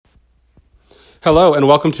Hello, and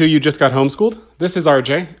welcome to You Just Got Homeschooled. This is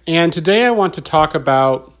RJ, and today I want to talk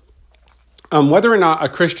about whether or not a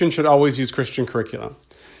Christian should always use Christian curriculum.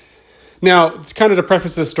 Now, it's kind of to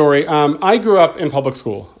preface this story, I grew up in public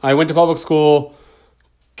school. I went to public school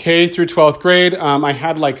K through 12th grade. I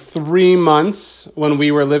had like 3 months when we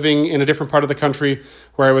were living in a different part of the country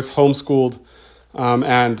where I was homeschooled,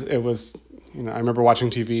 and it was... I remember watching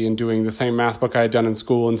TV and doing the same math book I had done in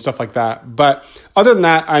school and stuff like that. But other than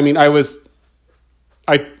that, I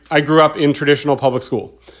grew up in traditional public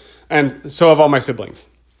school, and so have all my siblings.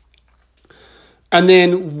 And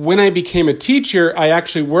then when I became a teacher, I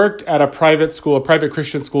actually worked at a private school, a private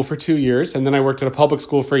Christian school for 2 years. And then I worked at a public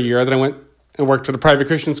school for a year. Then I went and worked at a private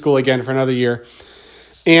Christian school again for another year.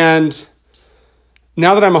 And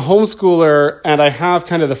now that I'm a homeschooler and I have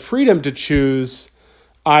kind of the freedom to choose,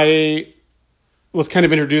 I was kind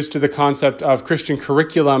of introduced to the concept of Christian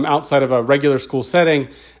curriculum outside of a regular school setting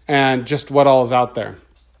and just what all is out there.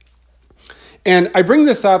 And I bring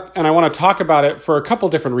this up and I want to talk about it for a couple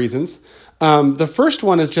different reasons. The first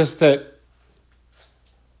one is just that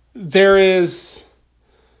there is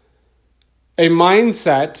a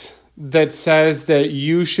mindset that says that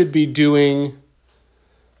you should be doing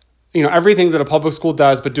everything that a public school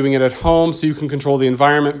does, but doing it at home so you can control the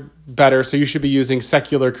environment better. So you should be using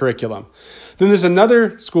secular curriculum. Then there's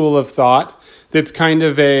another school of thought that's kind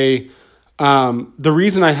of the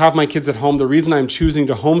reason I have my kids at home, the reason I'm choosing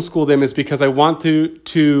to homeschool them is because I want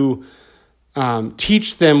to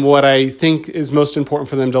teach them what I think is most important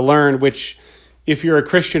for them to learn, which if you're a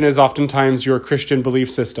Christian is oftentimes your Christian belief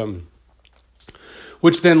system,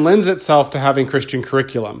 which then lends itself to having Christian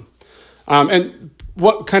curriculum. And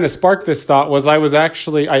what kind of sparked this thought was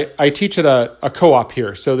I teach at a co-op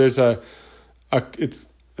here. So there's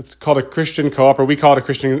it's called a Christian co-op, or we call it a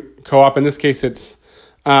Christian co-op. In this case, it's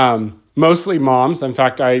mostly moms. In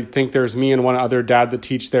fact, I think there's me and one other dad that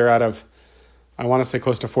teach there out of, I want to say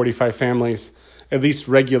close to 45 families, at least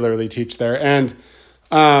regularly teach there. And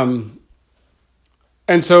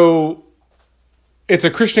so it's a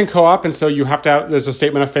Christian co-op. And so you have to there's a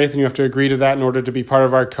statement of faith and you have to agree to that in order to be part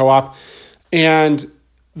of our co-op. And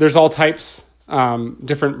there's all types,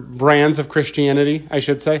 different brands of Christianity, I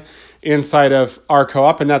should say, inside of our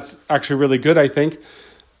co-op. And that's actually really good, I think.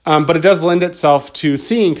 But it does lend itself to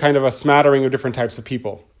seeing kind of a smattering of different types of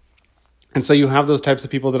people. And so you have those types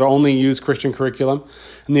of people that only use Christian curriculum,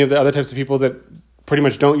 and you have the other types of people that pretty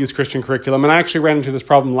much don't use Christian curriculum. And I actually ran into this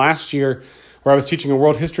problem last year where I was teaching a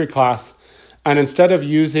world history class, and instead of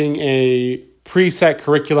using a preset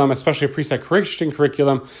curriculum, especially a preset Christian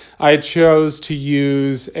curriculum, I chose to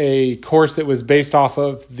use a course that was based off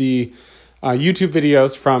of the YouTube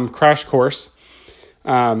videos from Crash Course.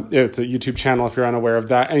 It's a YouTube channel if you're unaware of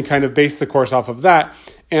that, and kind of base the course off of that.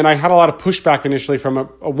 And I had a lot of pushback initially from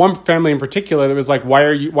one family in particular that was like, why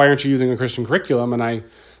aren't you using a Christian curriculum? And I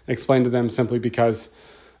explained to them simply because,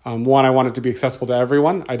 one, I want it to be accessible to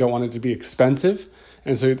everyone. I don't want it to be expensive.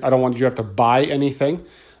 And so I don't want you to have to buy anything.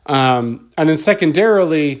 And then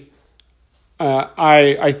secondarily,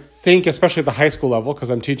 I think, especially at the high school level, because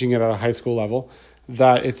I'm teaching it at a high school level,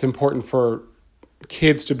 that it's important for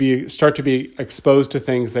kids to start to be exposed to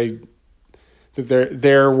things that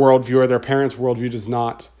their worldview or their parents' worldview does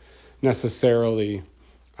not necessarily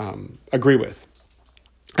agree with.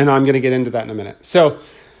 And I'm going to get into that in a minute. So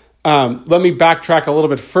let me backtrack a little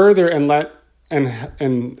bit further and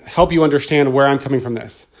help you understand where I'm coming from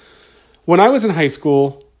this. When I was in high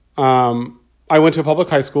school, I went to a public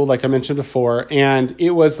high school, like I mentioned before, and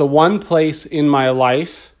it was the one place in my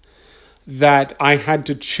life that I had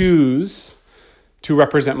to choose to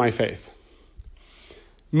represent my faith.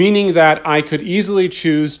 Meaning that I could easily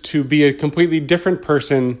choose to be a completely different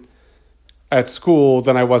person at school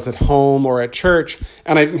than I was at home or at church,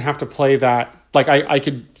 and I didn't have to play that. Like I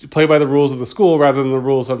could play by the rules of the school rather than the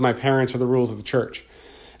rules of my parents or the rules of the church.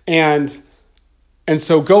 And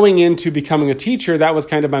so going into becoming a teacher, that was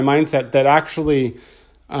kind of my mindset that actually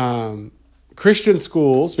Christian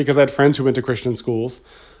schools, because I had friends who went to Christian schools,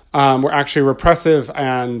 were actually repressive,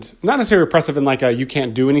 and not necessarily repressive in like a you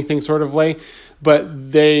can't do anything sort of way,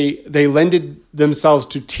 but they lended themselves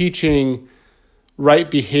to teaching right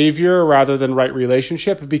behavior rather than right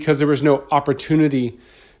relationship because there was no opportunity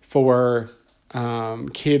for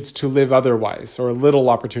kids to live otherwise, or little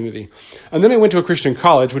opportunity. And then I went to a Christian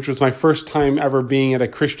college, which was my first time ever being at a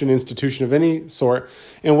Christian institution of any sort.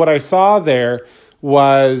 And what I saw there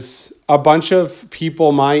was a bunch of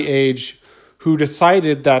people my age who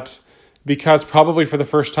decided that because probably for the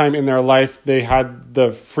first time in their life, they had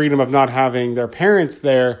the freedom of not having their parents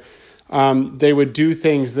there, they would do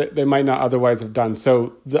things that they might not otherwise have done.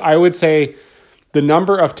 So I would say the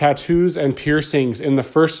number of tattoos and piercings in the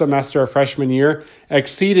first semester of freshman year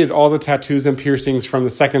exceeded all the tattoos and piercings from the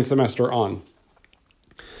second semester on.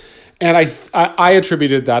 And I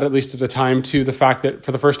attributed that, at least at the time, to the fact that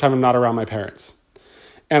for the first time I'm not around my parents.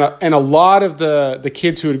 And a lot of the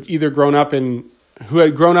kids who had either grown up in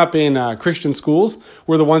Christian schools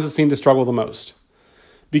were the ones that seemed to struggle the most,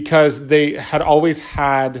 because they had always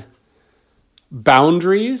had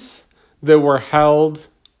boundaries that were held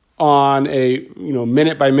on a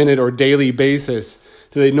minute by minute or daily basis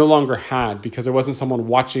that they no longer had, because there wasn't someone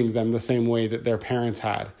watching them the same way that their parents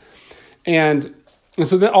had. And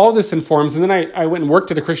so that all this informs, and then I went and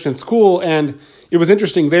worked at a Christian school, and it was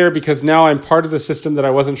interesting there because now I'm part of the system that I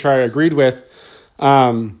wasn't sure I agreed with,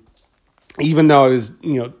 even though I was,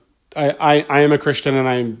 I am a Christian, and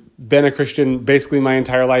I've been a Christian basically my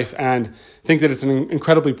entire life, and think that it's an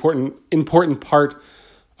incredibly important part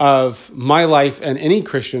of my life and any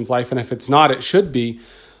Christian's life, and if it's not, it should be.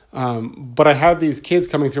 But I had these kids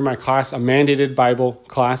coming through my class, a mandated Bible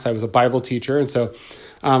class. I was a Bible teacher, and so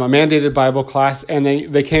a mandated Bible class, and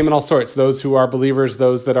they came in all sorts. Those who are believers,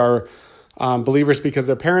 those that are believers because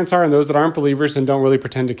their parents are, and those that aren't believers and don't really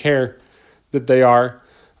pretend to care that they are.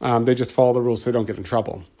 They just follow the rules so they don't get in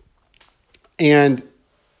trouble. And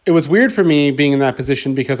it was weird for me being in that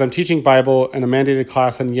position because I'm teaching Bible in a mandated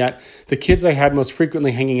class, and yet the kids I had most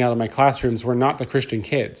frequently hanging out in my classrooms were not the Christian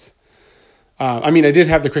kids. I did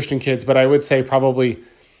have the Christian kids, but I would say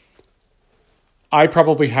I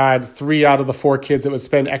probably had 3 out of the 4 kids that would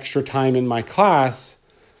spend extra time in my class,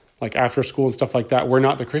 like after school and stuff like that, were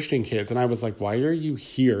not the Christian kids. And I was like, why are you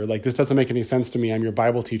here? Like, this doesn't make any sense to me. I'm your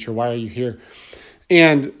Bible teacher. Why are you here?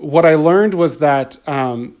 And what I learned was that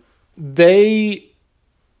they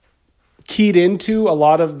keyed into a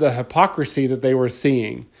lot of the hypocrisy that they were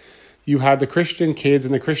seeing. You had the Christian kids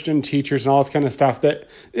and the Christian teachers and all this kind of stuff that,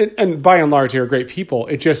 and by and large, are great people.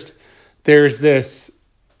 It just, there's this,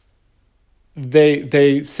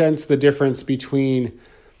 they sense the difference between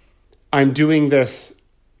I'm doing this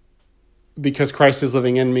because Christ is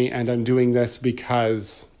living in me, and I'm doing this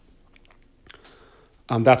because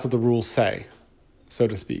that's what the rules say, so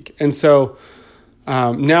to speak. And so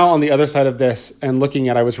now on the other side of this, and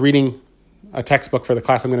I was reading a textbook for the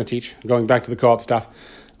class I'm going to teach, going back to the co-op stuff.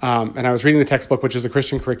 And I was reading the textbook, which is a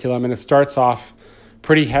Christian curriculum, and it starts off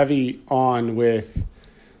pretty heavy on with,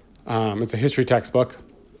 it's a history textbook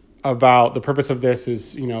about the purpose of this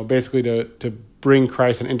is, basically to bring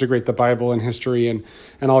Christ and integrate the Bible and history and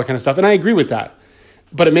all that kind of stuff. And I agree with that.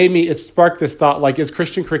 But it sparked this thought, like, is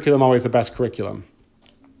Christian curriculum always the best curriculum?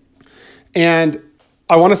 And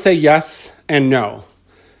I want to say yes and no,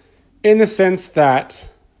 in the sense that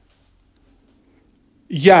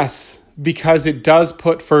yes, because it does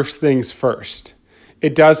put first things first.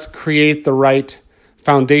 It does create the right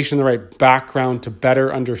foundation, the right background to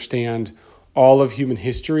better understand all of human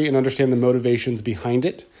history and understand the motivations behind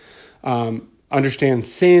it, understand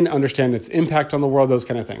sin, understand its impact on the world, those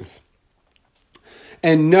kind of things.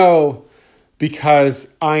 And no,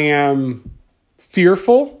 because I am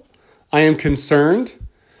fearful, I am concerned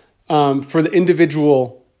for the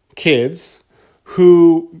individual kids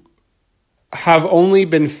who have only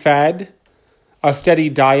been fed a steady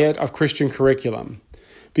diet of Christian curriculum,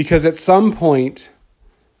 because at some point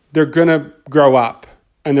they're going to grow up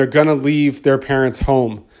and they're going to leave their parents'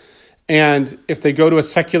 home. And if they go to a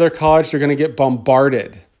secular college, they're going to get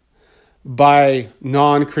bombarded by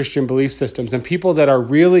non-Christian belief systems and people that are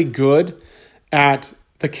really good at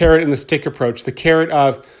the carrot and the stick approach, the carrot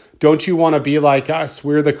of, don't you want to be like us?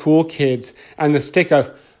 We're the cool kids. And the stick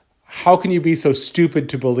of, how can you be so stupid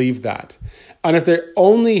to believe that? And if they've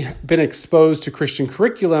only been exposed to Christian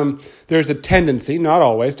curriculum, there's a tendency, not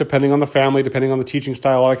always, depending on the family, depending on the teaching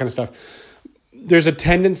style, all that kind of stuff, there's a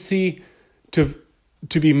tendency to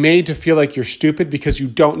be made to feel like you're stupid because you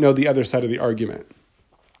don't know the other side of the argument,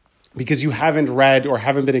 because you haven't read or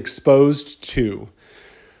haven't been exposed to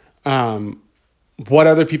what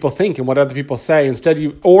other people think and what other people say. Instead,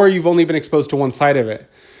 you've only been exposed to one side of it.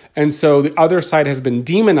 And so the other side has been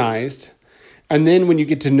demonized. And then when you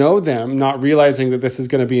get to know them, not realizing that this is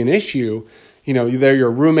going to be an issue, they're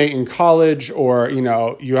your roommate in college, or,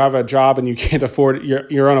 you have a job and you can't afford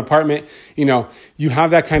your own apartment, you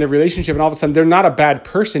have that kind of relationship, and all of a sudden they're not a bad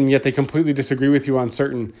person, yet they completely disagree with you on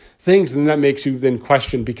certain things. And that makes you then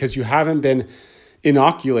question, because you haven't been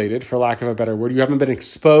inoculated, for lack of a better word. You haven't been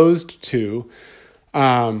exposed to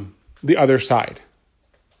the other side,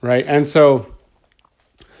 right? And so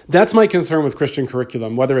that's my concern with Christian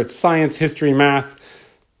curriculum, whether it's science, history, math,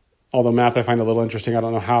 although math I find a little interesting. I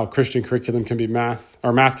don't know how Christian curriculum can be math,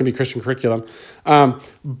 or math can be Christian curriculum,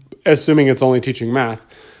 assuming it's only teaching math.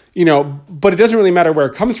 but it doesn't really matter where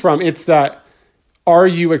it comes from. It's that, are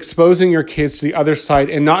you exposing your kids to the other side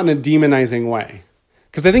and not in a demonizing way?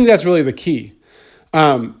 Because I think that's really the key.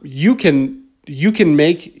 You can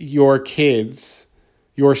make your kids,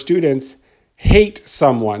 your students, hate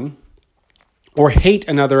someone or hate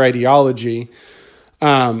another ideology,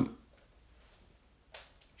 and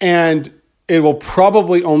it will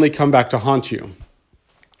probably only come back to haunt you.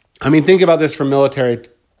 I mean, think about this from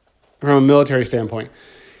a military standpoint.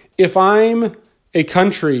 If I'm a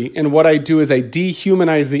country and what I do is I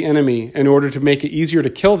dehumanize the enemy in order to make it easier to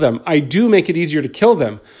kill them, I do make it easier to kill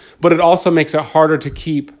them, but it also makes it harder to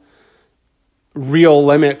keep real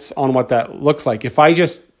limits on what that looks like. If I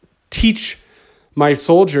just teach my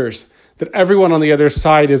soldiers that everyone on the other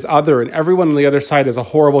side is other and everyone on the other side is a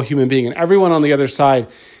horrible human being and everyone on the other side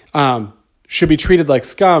should be treated like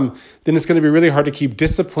scum, then it's going to be really hard to keep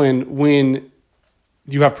discipline when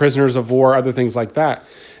you have prisoners of war, other things like that.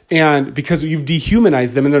 And because you've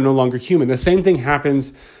dehumanized them and they're no longer human. The same thing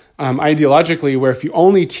happens ideologically, where if you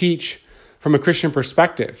only teach from a Christian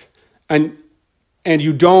perspective and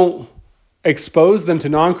you don't expose them to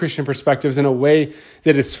non-Christian perspectives in a way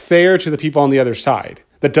that is fair to the people on the other side.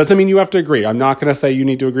 That doesn't mean you have to agree. I'm not going to say you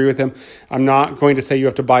need to agree with them. I'm not going to say you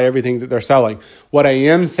have to buy everything that they're selling. What I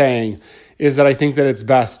am saying is that I think that it's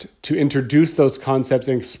best to introduce those concepts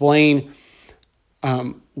and explain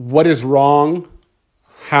what is wrong,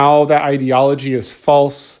 how that ideology is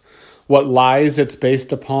false, what lies it's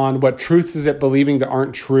based upon, what truths is it believing that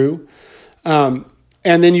aren't true. And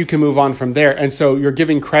then you can move on from there. And so you're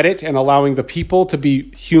giving credit and allowing the people to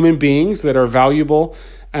be human beings that are valuable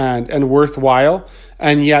and worthwhile,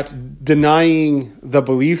 and yet denying the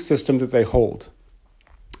belief system that they hold.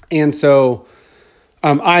 And so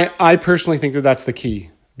I personally think that that's the key,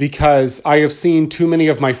 because I have seen too many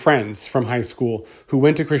of my friends from high school who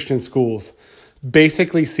went to Christian schools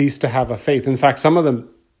basically cease to have a faith. In fact, some of them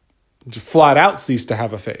flat out cease to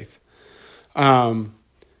have a faith.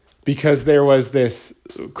 Because there was this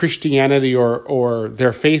Christianity or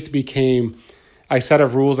their faith became a set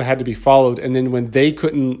of rules that had to be followed. And then when they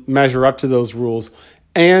couldn't measure up to those rules,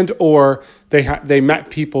 and or they met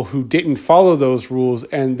people who didn't follow those rules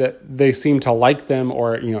and that they seemed to like them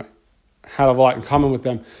or had a lot in common with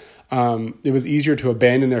them, it was easier to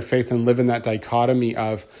abandon their faith and live in that dichotomy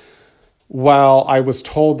of, well, I was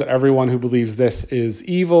told that everyone who believes this is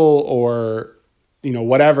evil or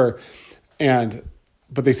whatever,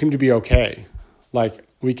 but they seem to be okay. Like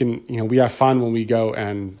we have fun when we go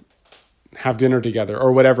and have dinner together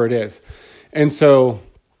or whatever it is. And so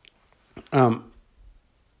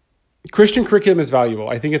Christian curriculum is valuable.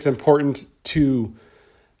 I think it's important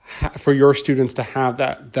for your students to have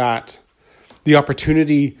the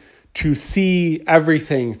opportunity to see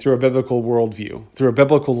everything through a biblical worldview, through a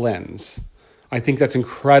biblical lens. I think that's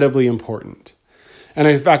incredibly important. And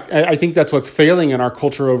in fact, I think that's what's failing in our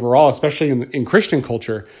culture overall, especially in Christian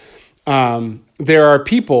culture. There are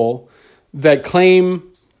people that claim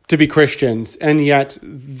to be Christians, and yet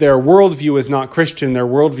their worldview is not Christian. Their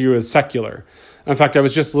worldview is secular. In fact,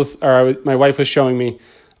 my wife was showing me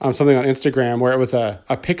something on Instagram where it was a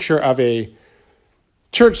picture of a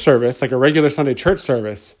church service, like a regular Sunday church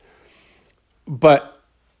service. But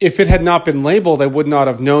if it had not been labeled, I would not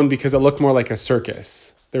have known, because it looked more like a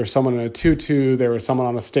circus. There was someone in a tutu. There was someone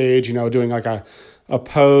on a stage, doing like a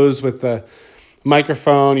pose with the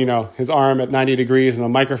microphone, his arm at 90 degrees and a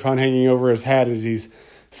microphone hanging over his head as he's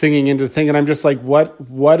singing into the thing. And I'm just like,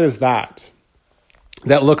 what is that?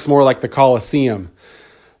 That looks more like the Colosseum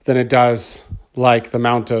than it does like the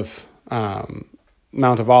Mount of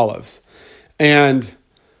Olives. And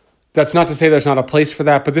that's not to say there's not a place for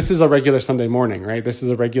that, but this is a regular Sunday morning, right? This is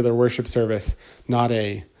a regular worship service, not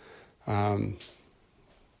a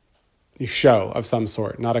show of some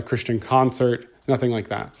sort, not a Christian concert, nothing like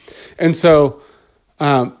that. And so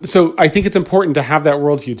I think it's important to have that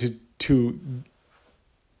worldview to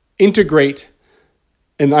integrate.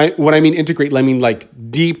 And when I mean integrate, I mean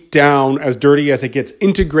like deep down, as dirty as it gets,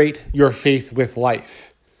 integrate your faith with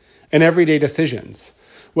life and everyday decisions,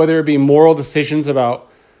 whether it be moral decisions about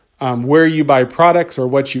where you buy products or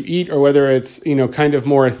what you eat, or whether it's, kind of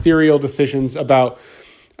more ethereal decisions about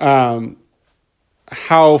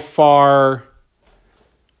how far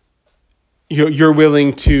you're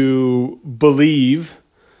willing to believe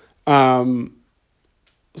something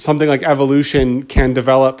like evolution can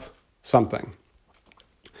develop something.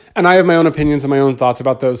 And I have my own opinions and my own thoughts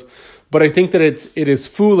about those, but I think that it is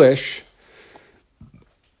foolish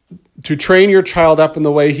to train your child up in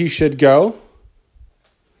the way he should go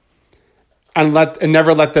and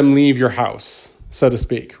never let them leave your house. so to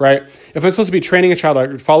speak, right? If I'm supposed to be training a child,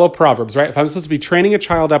 I follow Proverbs, right? If I'm supposed to be training a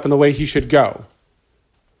child up in the way he should go,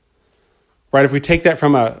 right? If we take that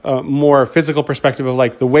from a more physical perspective of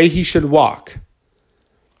like the way he should walk,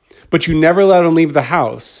 but you never let him leave the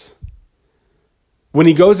house, when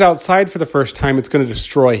he goes outside for the first time, it's going to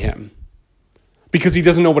destroy him because he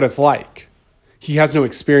doesn't know what it's like. He has no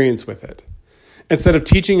experience with it. Instead of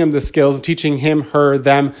teaching him the skills, teaching him, her,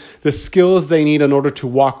 them, the skills they need in order to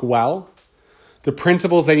walk well, the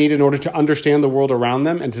principles they need in order to understand the world around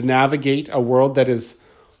them and to navigate a world that is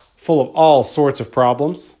full of all sorts of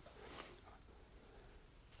problems.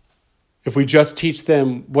 If we just teach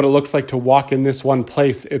them what it looks like to walk in this one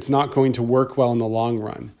place, it's not going to work well in the long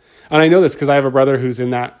run. And I know this because I have a brother who's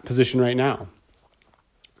in that position right now.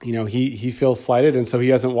 You know, he feels slighted, and so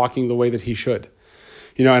he isn't walking the way that he should.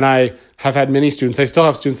 You know, and I have had many students, I still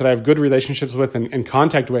have students that I have good relationships with and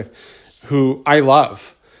contact with who I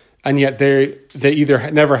love. And yet they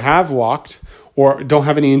either never have walked or don't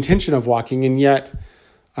have any intention of walking. And yet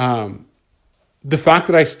the fact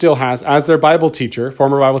that I still has, as their Bible teacher,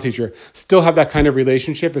 former Bible teacher, still have that kind of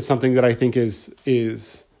relationship is something that I think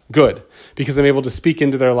is good, because I'm able to speak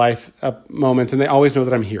into their life at moments and they always know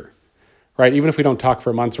that I'm here, right? Even if we don't talk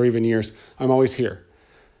for months or even years, I'm always here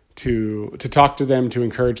to talk to them, to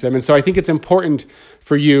encourage them. And so I think it's important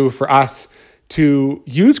for you, for us, to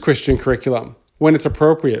use Christian curriculum when it's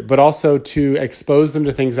appropriate, but also to expose them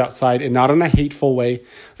to things outside, and not in a hateful way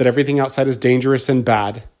that everything outside is dangerous and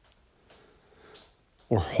bad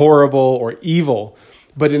or horrible or evil,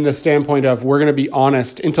 but in the standpoint of we're going to be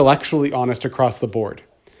honest, intellectually honest across the board.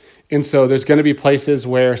 And so there's going to be places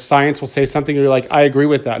where science will say something and you're like, I agree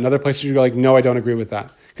with that. And other places you're like, no, I don't agree with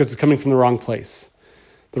that, because it's coming from the wrong place,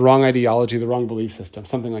 the wrong ideology, the wrong belief system,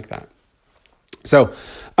 something like that. So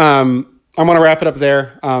I'm going to wrap it up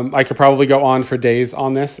there. I could probably go on for days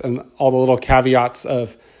on this and all the little caveats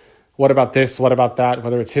of what about this, what about that,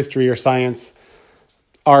 whether it's history or science,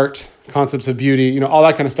 art, concepts of beauty, you know, all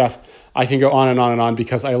that kind of stuff. I can go on and on and on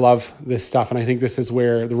because I love this stuff. And I think this is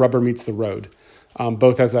where the rubber meets the road,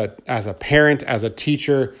 both as a parent, as a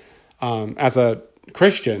teacher, as a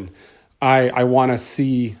Christian. I want to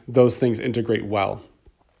see those things integrate well.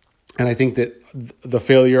 And I think that the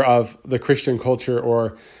failure of the Christian culture,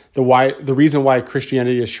 or the reason why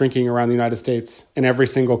Christianity is shrinking around the United States in every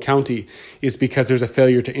single county, is because there's a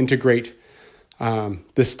failure to integrate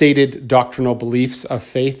the stated doctrinal beliefs of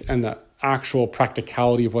faith and the actual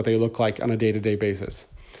practicality of what they look like on a day-to-day basis.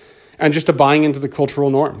 And just a buying into the cultural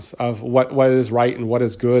norms of what is right and what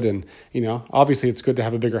is good. And, you know, obviously it's good to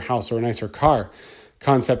have a bigger house or a nicer car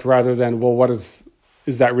concept, rather than, well, is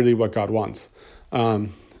that really what God wants?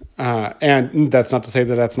 And that's not to say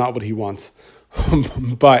that that's not what he wants.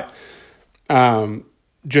 But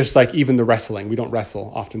just like even the wrestling, we don't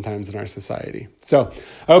wrestle oftentimes in our society. So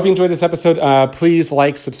I hope you enjoyed this episode. Please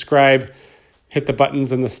like, subscribe, hit the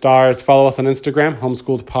buttons and the stars. Follow us on Instagram,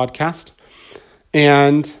 Homeschooled Podcast.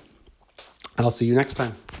 And I'll see you next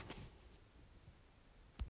time.